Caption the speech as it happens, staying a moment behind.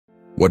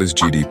What is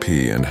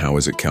GDP and how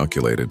is it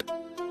calculated?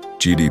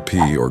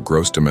 GDP, or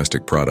Gross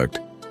Domestic Product,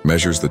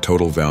 measures the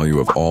total value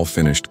of all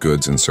finished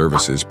goods and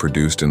services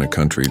produced in a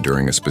country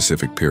during a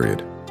specific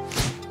period.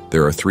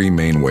 There are three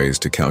main ways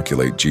to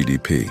calculate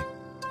GDP.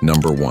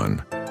 Number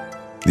 1.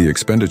 The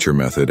expenditure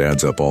method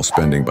adds up all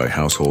spending by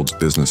households,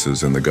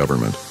 businesses, and the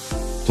government,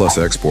 plus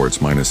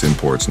exports minus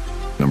imports.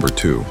 Number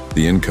 2.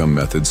 The income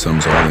method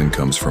sums all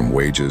incomes from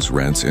wages,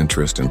 rents,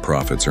 interest, and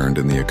profits earned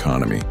in the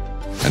economy.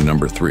 And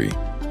number 3.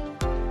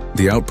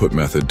 The output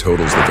method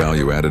totals the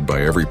value added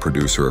by every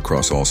producer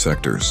across all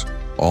sectors.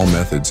 All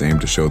methods aim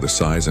to show the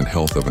size and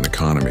health of an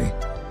economy,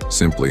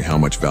 simply how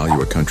much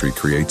value a country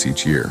creates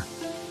each year.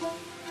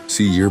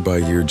 See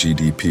year-by-year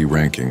GDP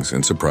rankings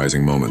and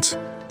surprising moments,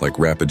 like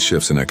rapid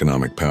shifts in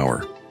economic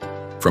power.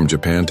 From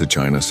Japan to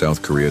China,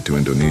 South Korea to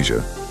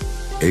Indonesia,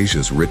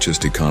 Asia's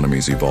richest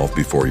economies evolve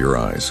before your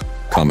eyes.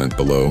 Comment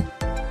below,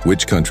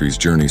 which country's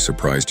journey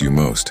surprised you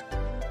most?